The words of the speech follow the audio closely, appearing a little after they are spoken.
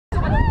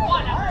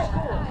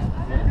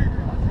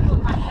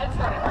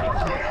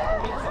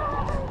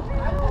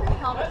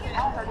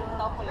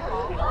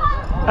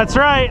That's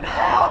right.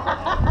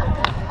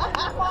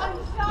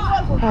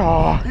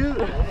 Oh.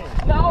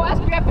 No,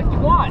 SPF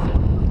 51.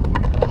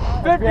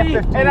 50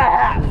 and a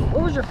half.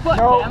 What was your foot,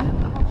 Tim?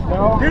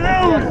 No,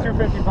 it's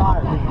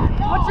 255.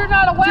 But you're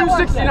not a wet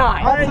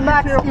 269. That's the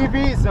max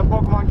EVs that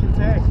Pokemon can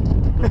take.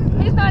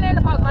 He's not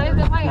into Pokemon, he's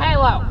been playing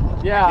Halo.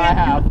 Yeah, I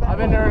have. I've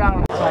been nerding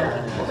out.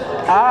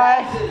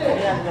 Hi.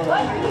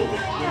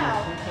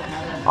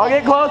 I'll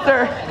get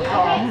closer.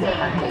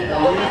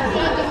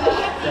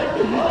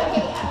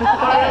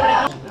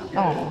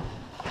 Oh.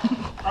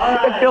 All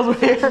right. It feels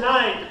weird.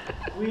 Tonight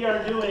we are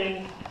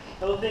doing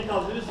a little thing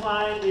called Whose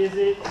Line Is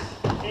It?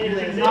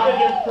 Anything not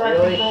get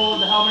correct control of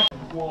the helmet.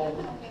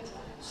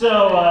 So,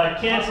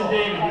 Kent and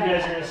David, you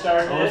guys are going to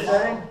start this.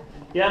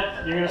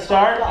 Yep, you're going to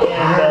start.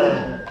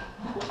 And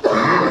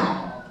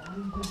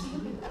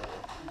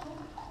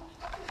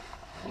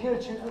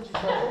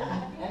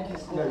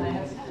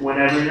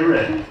whenever you're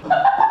ready.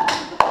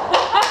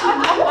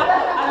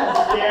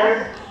 Scared?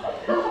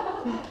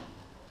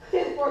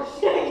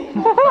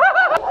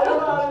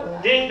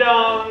 Ding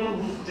dong.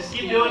 Just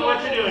keep doing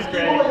what you're doing,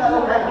 Craig.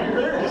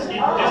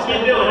 Just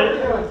keep doing it.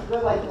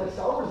 Like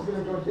Salvador's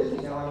gonna go to Disney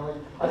now.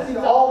 I've seen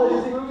all the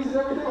Disney movies and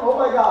everything. Oh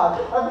my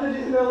god. I've been to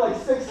Disneyland like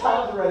 6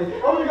 times already.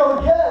 I'm gonna go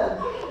again.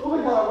 Oh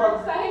my god.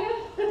 I've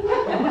been to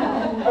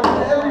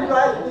every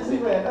ride at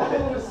Disneyland.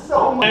 It was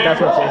so much. That's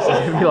what Jason's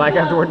gonna be like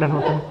after we're done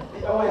with him.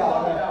 Oh my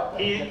god.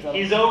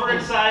 He's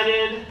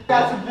overexcited.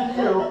 That's a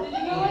video. Did you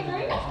go like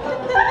great?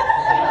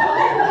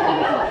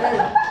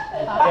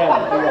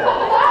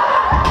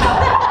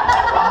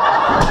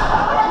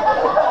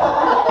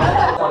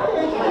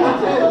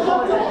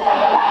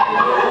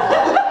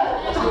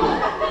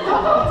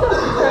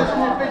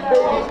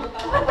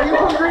 Are you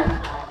hungry?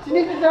 Do you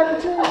need the mac and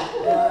cheese?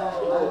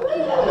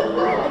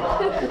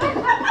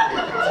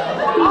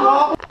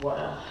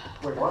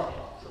 Wait, what?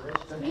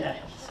 Okay,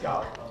 let's go.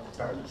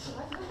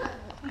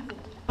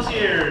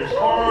 Volunteers,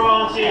 former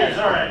volunteers.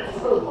 All right.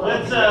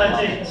 Let's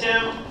take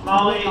Tim,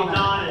 Molly,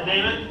 Don, and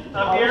Damon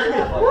up here.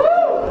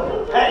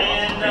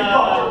 And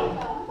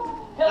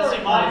let's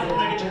see, Molly, can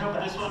I get your help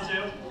with this one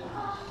too?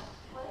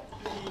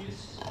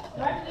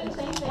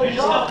 Put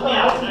yourself down.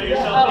 No,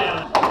 yourself down.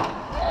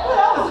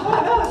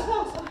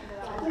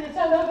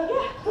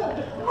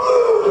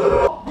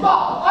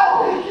 Mom, I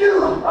hate you!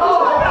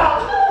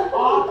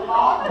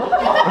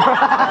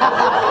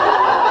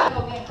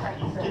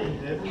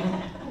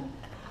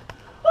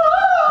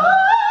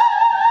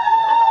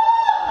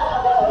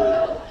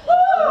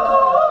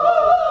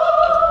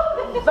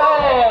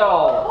 Fail!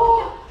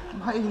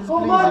 Oh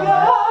my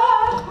god!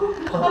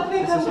 I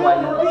think I'm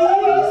gonna be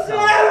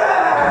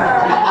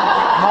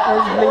What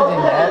was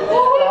bleeding, Dad?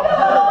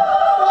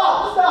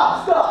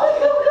 Stop!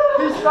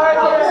 He's trying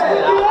to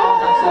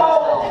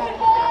stop!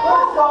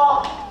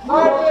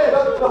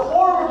 The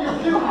horror of your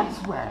beauty! I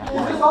swear.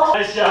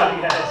 Nice job,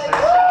 you guys. Nice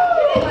job.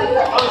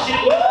 Oh, she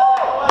didn't.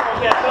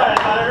 Okay, sorry. I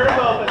thought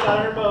I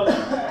heard both.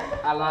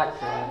 I like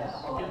that.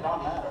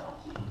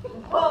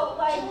 Well,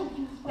 like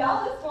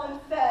Dallas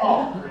once said.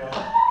 Oh, really?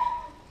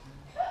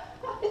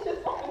 I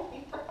just want to be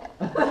friends.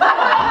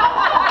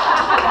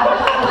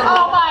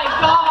 Oh my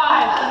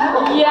god!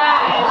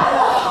 Yes!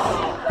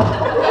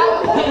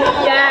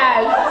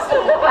 Yes!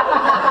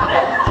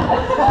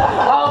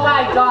 Oh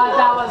my god,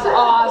 that was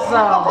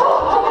awesome!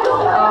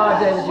 Oh,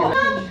 David, you.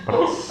 But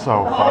it's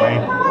so funny.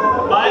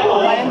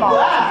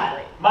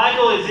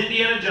 Michael is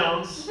Indiana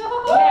Jones.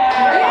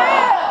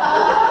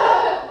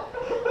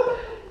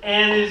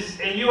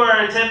 And you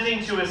are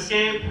attempting to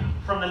escape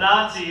from the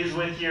Nazis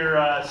with your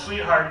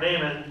sweetheart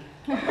Damon.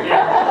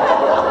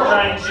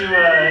 Trying to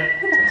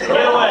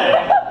get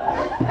away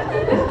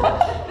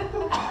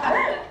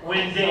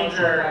when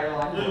danger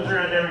looms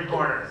around every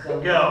corner.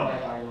 Go.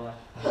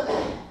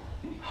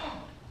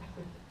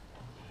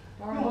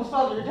 I almost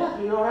fell to your death.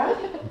 Are you alright?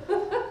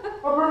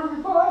 I'm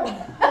perfectly fine.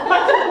 My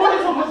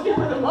boys almost gave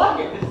me the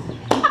nuggets.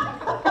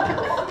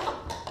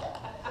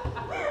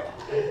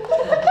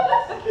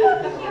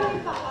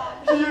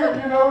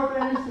 You know what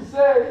they used to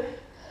say?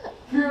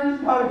 Fear's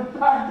got a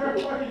factor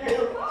for you.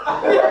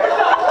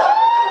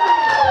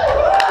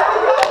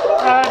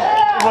 That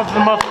was the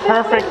most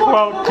perfect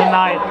quote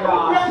tonight.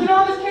 You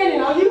know this candy,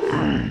 I'll use it.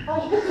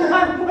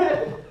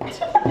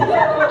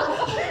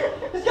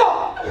 Let's go.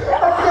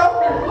 Let's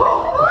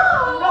go.